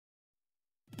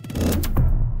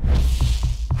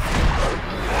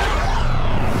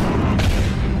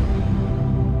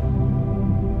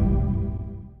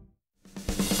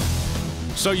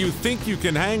So you think you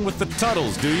can hang with the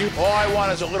Tuttles, do you? All I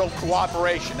want is a little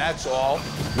cooperation, that's all.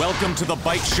 Welcome to the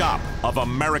bike shop of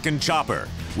American Chopper,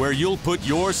 where you'll put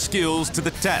your skills to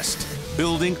the test,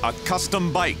 building a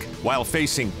custom bike while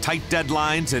facing tight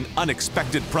deadlines and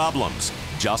unexpected problems,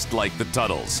 just like the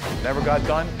Tuttles. Never got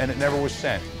done, and it never was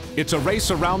sent. It's a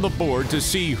race around the board to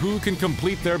see who can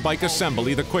complete their bike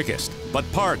assembly the quickest. But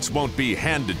parts won't be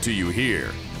handed to you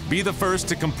here. Be the first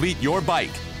to complete your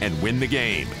bike and win the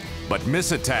game. But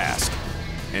miss a task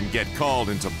and get called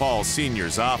into Paul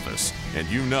Sr.'s office, and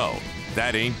you know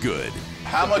that ain't good.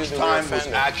 How much time was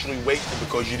actually wasted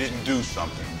because you didn't do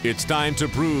something? It's time to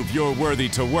prove you're worthy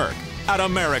to work at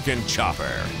American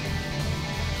Chopper.